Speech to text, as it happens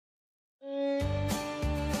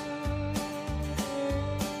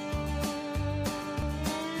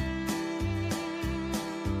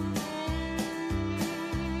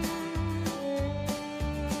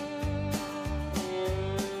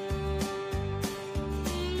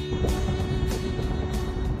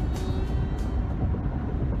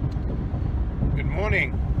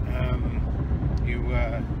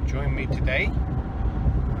me today.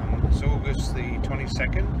 It's August the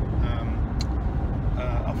 22nd.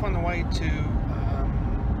 Off on the way to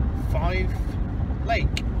Fife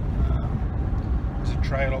Lake. There's a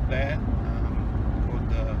trail up there called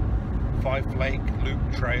the Fife Lake Loop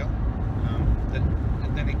Trail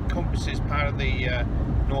that encompasses part of the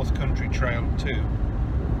North Country Trail too.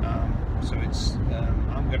 So it's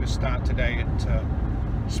I'm going to start today at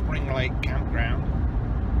Spring Lake Campground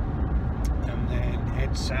and then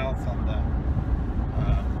head south on the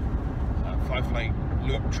Fife Lake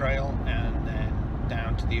Loop Trail and then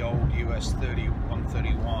down to the old US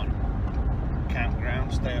 131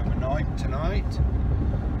 campground, stay overnight tonight,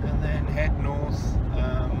 and then head north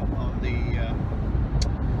on the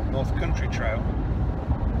North Country Trail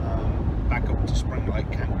back up to Spring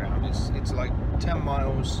Lake Campground. It's like 10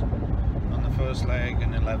 miles on the first leg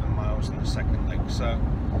and 11 miles on the second leg, so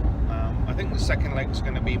I think the second leg's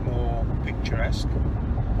going to be more picturesque.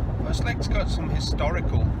 First leg's got some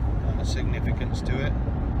historical significance to it,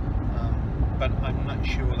 but I'm not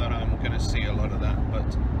sure that I'm going to see a lot of that.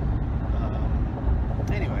 But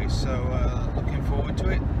anyway, so looking forward to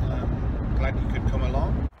it. Glad you could come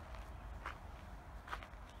along.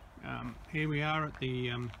 Here we are at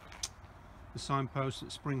the signpost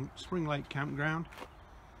at Spring Lake Campground,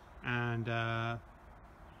 and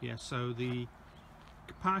yeah, so the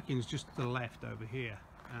parking is just to the left over here,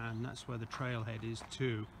 and that's where the trailhead is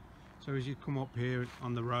too. So as you come up here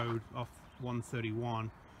on the road off 131,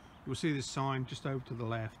 you'll see this sign just over to the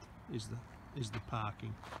left is the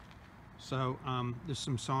parking. So there's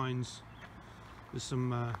some signs, there's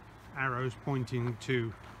some arrows pointing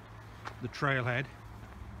to the trailhead.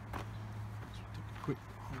 Let's take a quick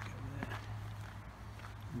look over there.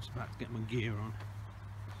 I'm just about to get my gear on.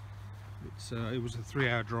 It was a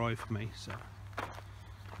 3-hour drive for me, so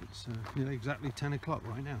it's nearly exactly 10 o'clock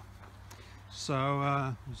right now.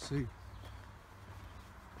 So let's see.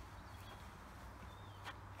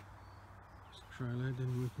 This trailhead,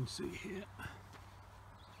 and we can see here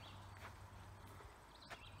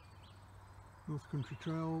North Country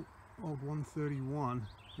Trail, old 131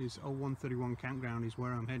 is old 131 campground is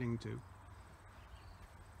where I'm heading to,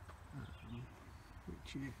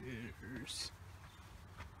 which is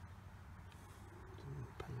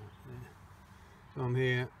so I'm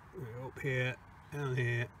here, we're up here, down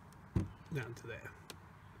here, down to there.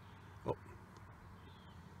 Oh,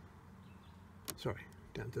 sorry,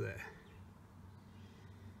 down to there.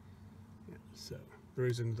 Yeah, so there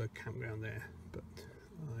is another campground there, but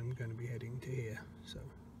I'm going to be heading to here. So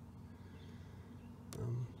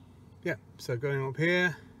yeah, so going up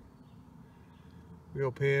here, we're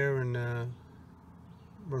up here and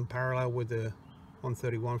run parallel with the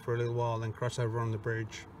 131 for a little while, then cross over on the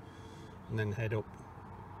bridge and then head up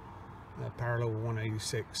parallel with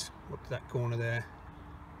 186 up to that corner there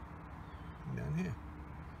and down here.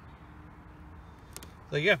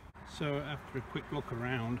 So yeah, so after a quick look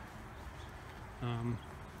around,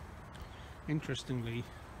 interestingly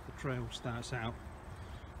the trail starts out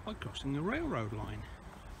by crossing the railroad line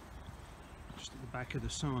just at the back of the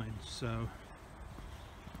sign. So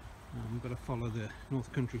I've got to follow the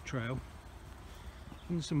North Country Trail,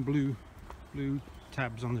 and some blue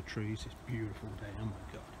tabs on the trees. It's a beautiful day, oh my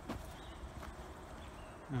god.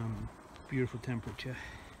 Beautiful temperature.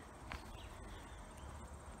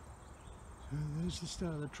 So there's the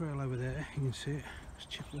start of the trail over there, you can see it. Let's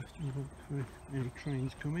check left and look for any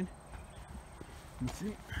trains coming.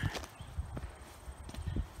 Nothing.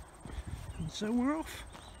 And so we're off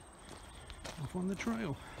on the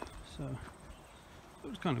trail. So it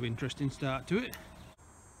was kind of an interesting start to it.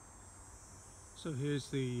 So here's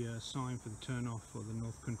the sign for the turn off for the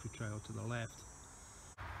North Country Trail to the left.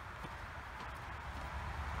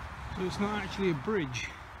 So it's not actually a bridge,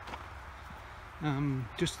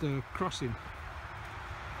 just a crossing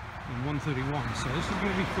on 131, so this is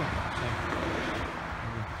going to be fun. So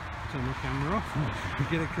I'll turn the camera off and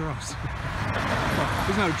get across. Well,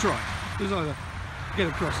 there's no try, there's either get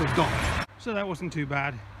across or dodge. So that wasn't too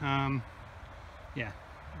bad. Yeah,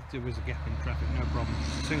 there was a gap in traffic, no problem.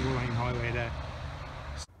 Single lane highway there.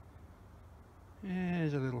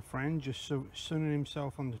 There's a little friend just sunning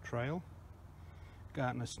himself on the trail.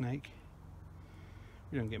 Gardener snake.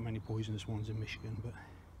 We don't get many poisonous ones in Michigan, but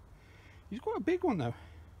he's quite a big one though.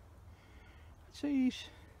 I'd say he's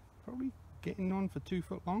probably getting on for 2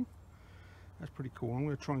 foot long. That's pretty cool. I'm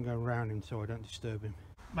going to try and go around him so I don't disturb him.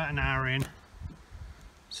 About an hour in,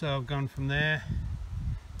 so I've gone from there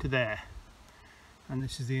to there, and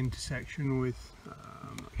this is the intersection with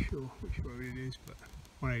I'm not sure which road it is, but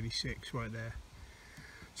 186 right there.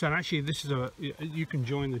 So actually this is you can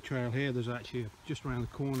join the trail here. There's actually just around the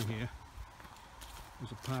corner here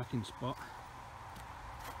There's a parking spot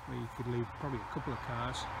where you could leave probably a couple of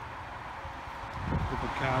cars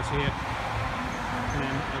here, and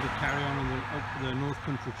then either carry on up the North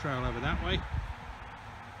Country Trail over that way,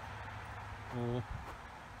 or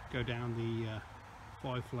go down the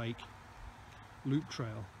Fife Lake Loop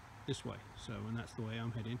Trail this way. So, and that's the way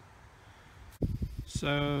I'm heading.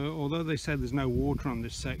 So although they said there's no water on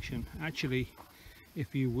this section, actually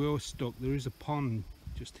if you were stuck, there is a pond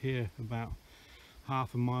just here about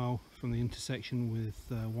half a mile from the intersection with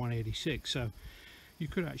 186, so you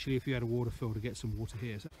could actually, if you had a water filter, get some water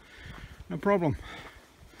here. So, no problem,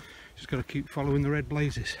 just got to keep following the red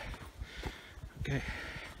blazes. Okay,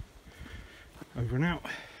 over and out.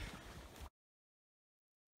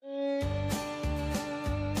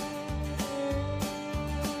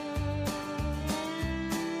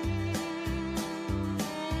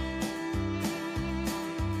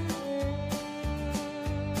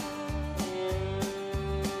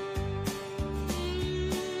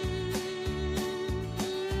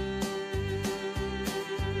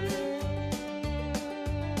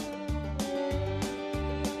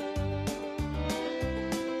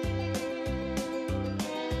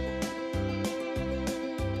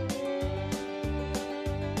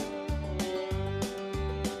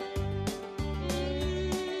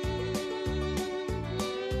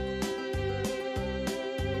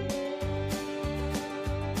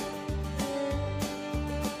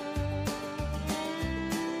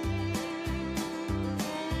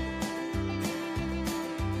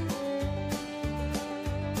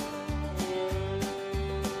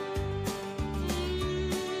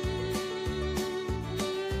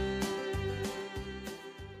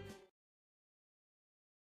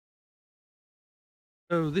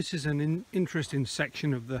 So this is an interesting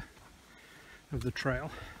section of the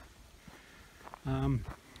trail.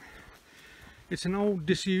 It's an old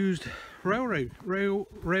disused rail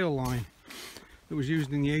line that was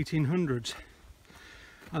used in the 1800s.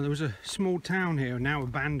 There was a small town here, now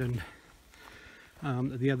abandoned,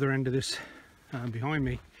 at the other end of this, behind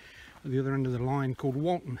me, at the other end of the line, called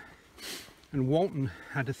Walton. And Walton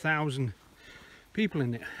had 1,000 people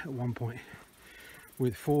in it at one point,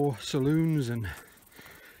 with 4 saloons and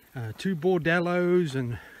 2 bordellos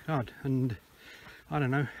and I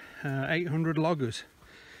don't know, 800 loggers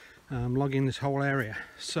logging this whole area.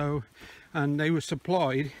 So, and they were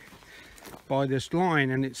supplied by this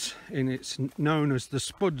line, and it's known as the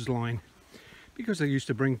Spuds line, because they used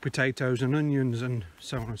to bring potatoes and onions and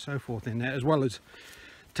so on and so forth in there, as well as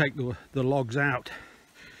take the logs out.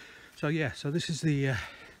 So yeah, so this is the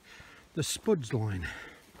Spuds line.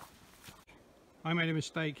 I made a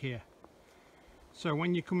mistake here. So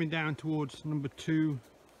when you're coming down towards number two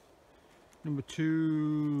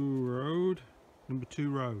road,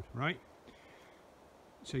 right?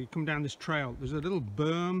 So you come down this trail, there's a little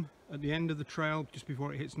berm at the end of the trail just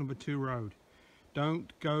before it hits number 2 road.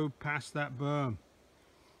 Don't go past that berm.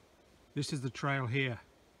 This is the trail here,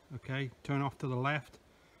 okay? Turn off to the left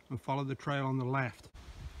and follow the trail on the left.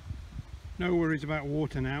 No worries about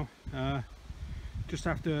water now. Just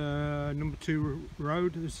after number 2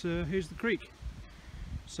 road, here's the creek.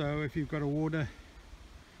 So if you've got a water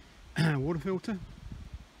filter,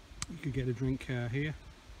 you could get a drink here.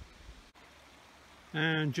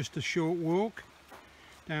 And just a short walk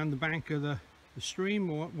down the bank of the stream,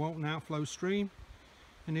 or Walton Outflow Stream,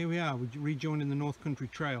 and here we are, we're rejoining the North Country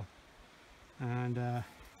Trail. And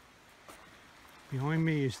behind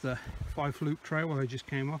me is the Fife Loop Trail where I just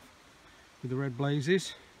came off with the red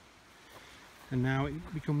blazes, and now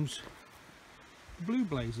it becomes blue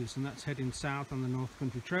blazes, and that's heading south on the North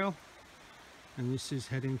Country Trail, and this is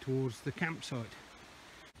heading towards the campsite.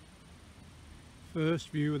 First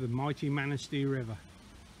view of the mighty Manistee River.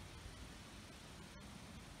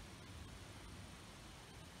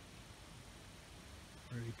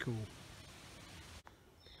 Very cool.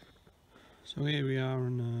 So here we are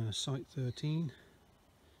on site 13.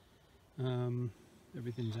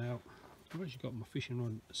 Everything's out. I've actually got my fishing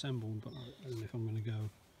rod assembled, but I don't know if I'm going to go.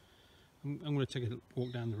 I'm going to take a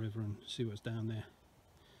walk down the river and see what's down there.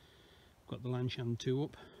 Got the Lanshan 2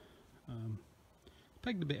 up.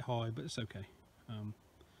 Pegged a bit high, but it's okay.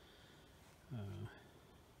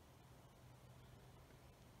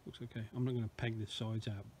 Looks okay. I'm not going to peg the sides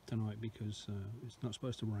out tonight because it's not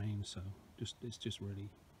supposed to rain, so it's just really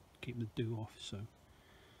keep the dew off. So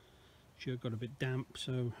sure, got a bit damp.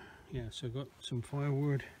 So yeah, so got some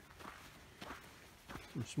firewood,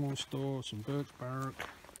 some small store, some birch bark,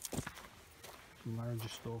 some larger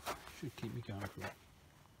stuff. Should keep me going for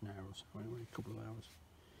an hour or so, anyway, a couple of hours.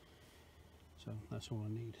 So that's all I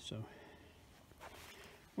need. So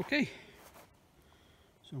okay,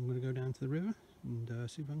 so I'm going to go down to the river, and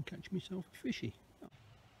see if I can catch myself a fishy.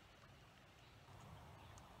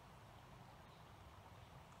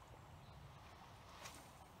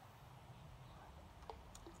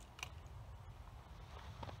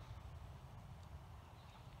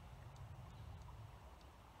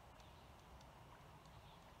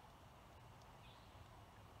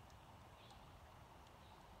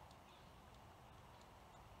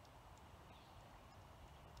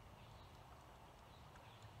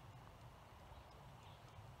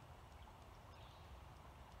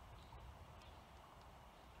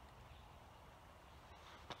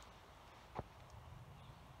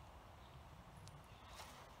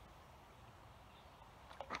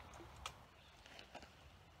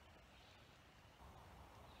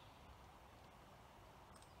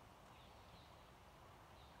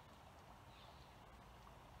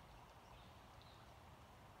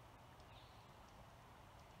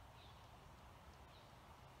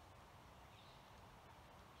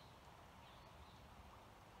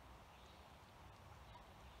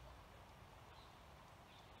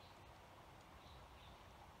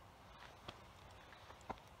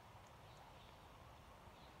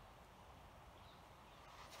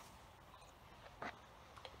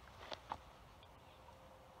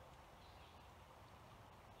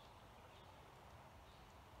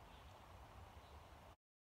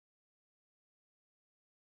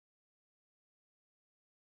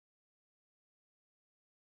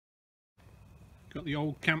 Got the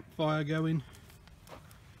old campfire going.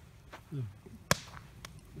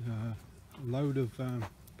 A load of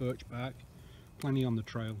birch bark, plenty on the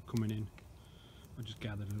trail coming in. I just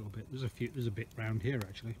gathered a little bit. There's a bit round here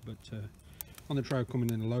actually, but on the trail coming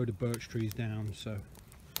in, a load of birch trees down, so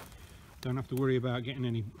don't have to worry about getting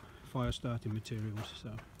any fire starting materials. So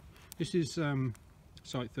this is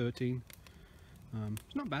site 13.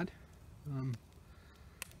 It's not bad.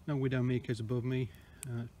 No widowmakers above me.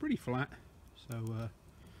 It's pretty flat. So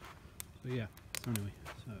yeah. So anyway,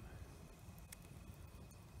 so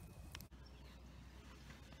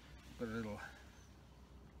got a little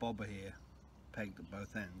bobber here, pegged at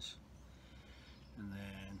both ends, and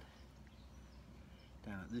then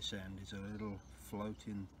down at this end is a little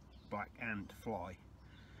floating black ant fly,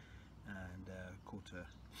 and caught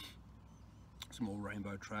a small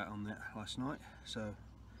rainbow trout on that last night. So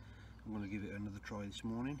I'm going to give it another try this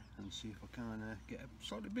morning and see if I can get a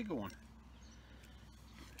slightly bigger one.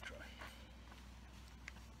 Try.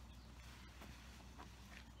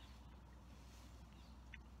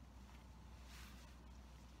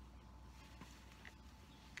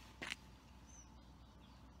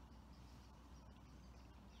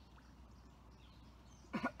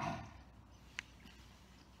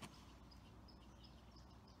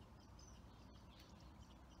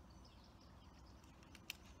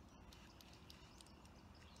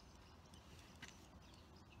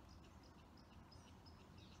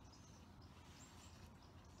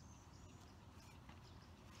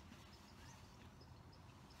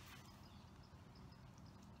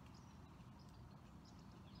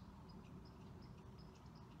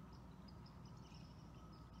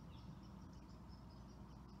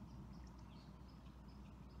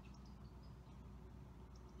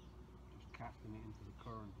 Casting it into the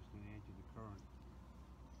current, just on the edge of the current.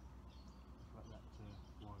 Just let that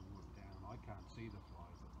fly work down. I can't see the fly,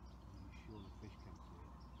 but I'm sure the fish can see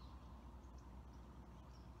it.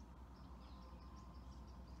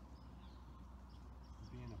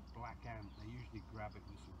 Being a black ant, they usually grab it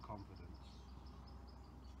with some confidence.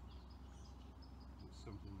 It's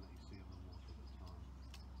something that you see on the water at the time.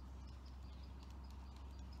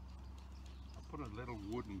 I put a little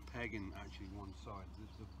wooden peg in actually one side.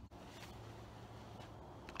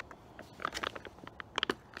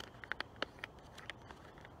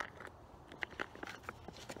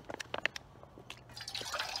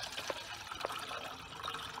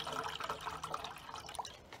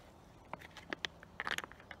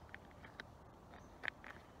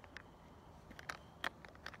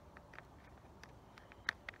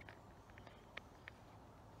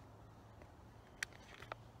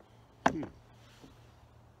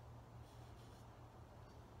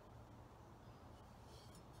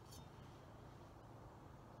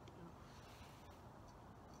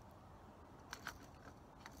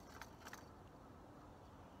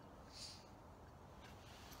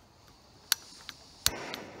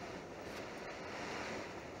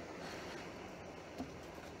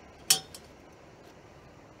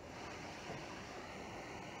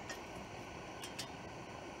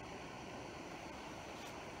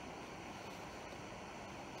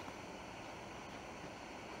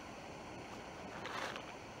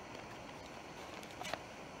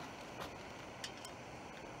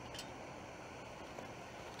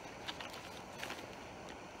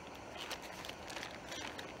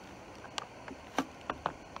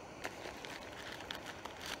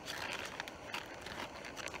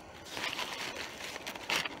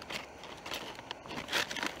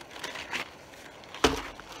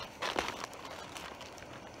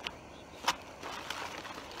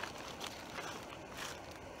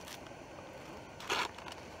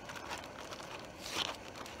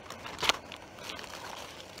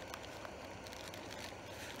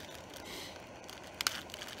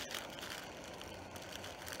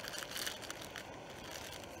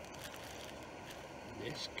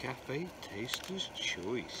 It's Cafe Taster's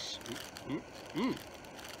Choice.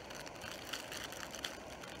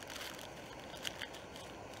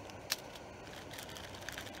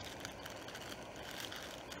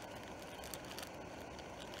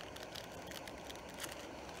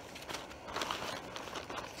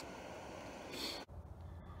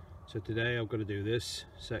 So today I've got to do this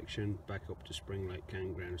section back up to Spring Lake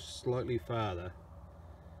Campground, slightly farther,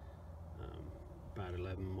 about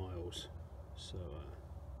 11 miles. So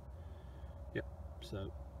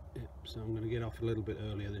so I'm going to get off a little bit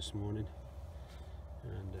earlier this morning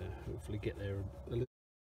and hopefully get there a little.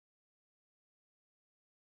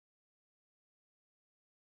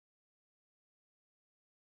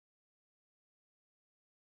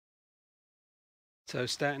 So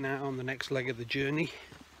starting out on the next leg of the journey.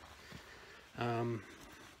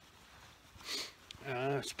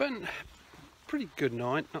 Spent a pretty good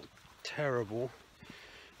night, not terrible,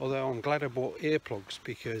 although I'm glad I bought earplugs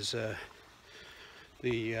because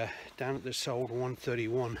down at the Sold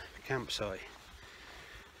 131 campsite,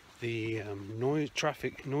 the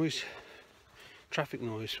traffic noise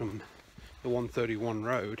from the 131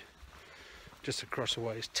 road just across the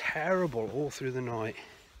way is terrible all through the night.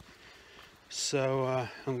 So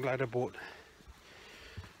I'm glad I bought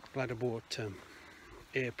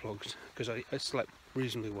earplugs because I slept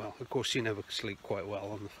reasonably well. Of course, you never sleep quite well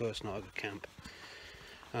on the first night of the camp.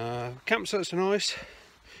 Campsites are nice.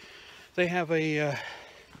 They have a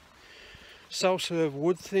self-serve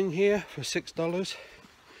wood thing here for $6.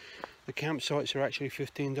 The campsites are actually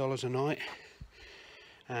 $15 a night,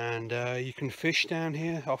 and you can fish down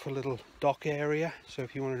here off a little dock area, so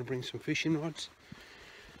if you wanted to bring some fishing rods.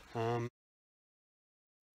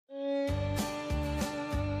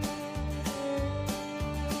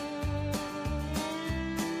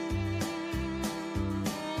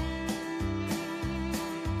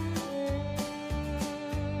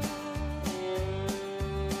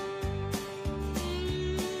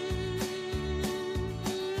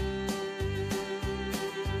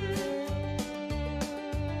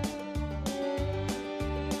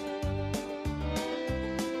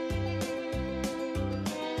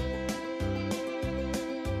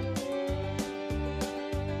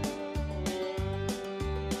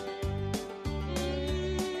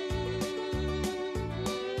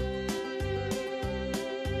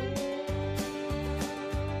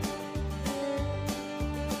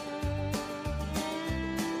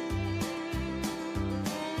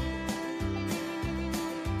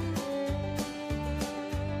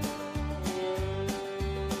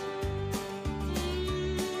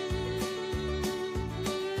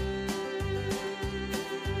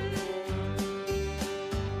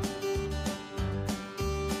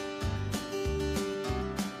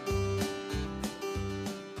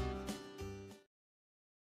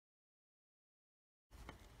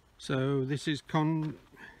 So this is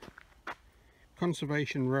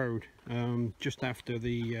Conservation Road, just after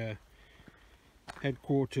the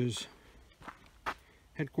headquarters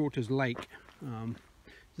lake. It's a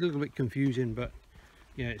little bit confusing, but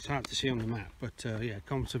yeah, it's hard to see on the map. But yeah,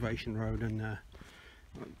 Conservation Road, and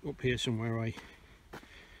up here somewhere I'm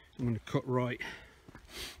going to cut right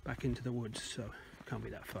back into the woods, so can't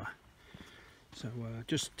be that far. So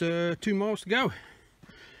just 2 miles to go.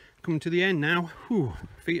 Coming to the end now. Whew,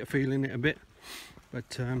 feet are feeling it a bit,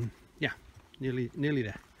 but yeah, nearly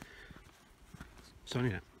there. Sunny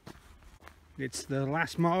now. It's the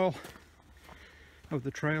last mile of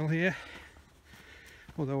the trail here,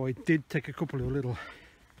 although I did take a couple of little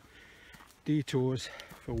detours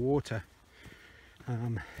for water.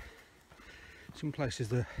 Some places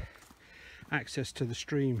the access to the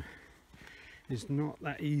stream is not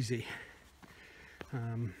that easy.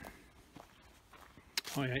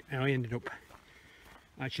 I ended up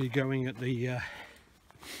actually going at the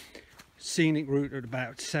scenic route at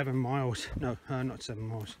about 7 miles. No, not 7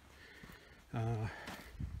 miles.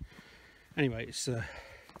 Anyway, it's the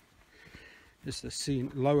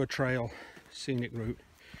lower trail scenic route.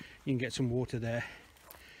 You can get some water there.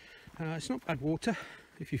 It's not bad water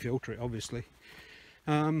if you filter it, obviously.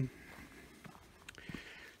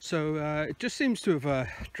 So it just seems to have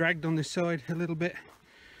dragged on this side a little bit.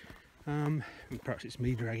 Perhaps it's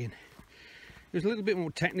me dragging. It was a little bit more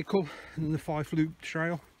technical than the Fife Loop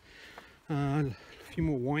Trail. A few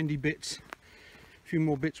more windy bits, a few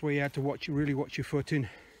more bits where you had to really watch your footing.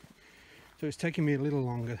 So it's taking me a little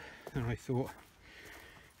longer than I thought,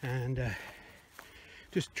 and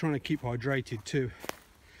just trying to keep hydrated too.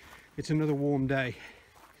 It's another warm day,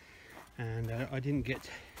 and I didn't get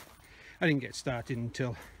started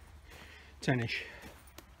until 10ish.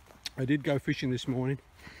 I did go fishing this morning.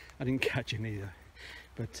 I didn't catch any either.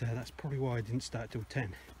 but that's probably why I didn't start till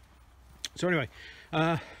 10. So anyway,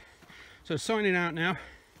 so signing out now,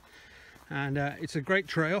 and it's a great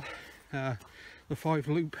trail, the Fife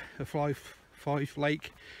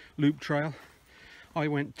Lake Loop Trail. I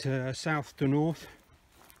went south to north,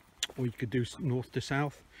 or you could do north to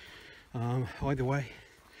south, either way.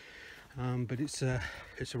 But it's a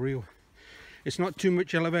real, it's not too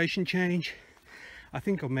much elevation change. I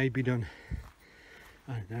think I've maybe done,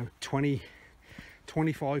 I don't know,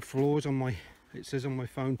 25 floors on my, it says on my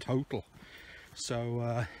phone, total. So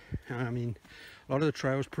I mean, a lot of the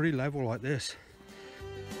trail's pretty level like this.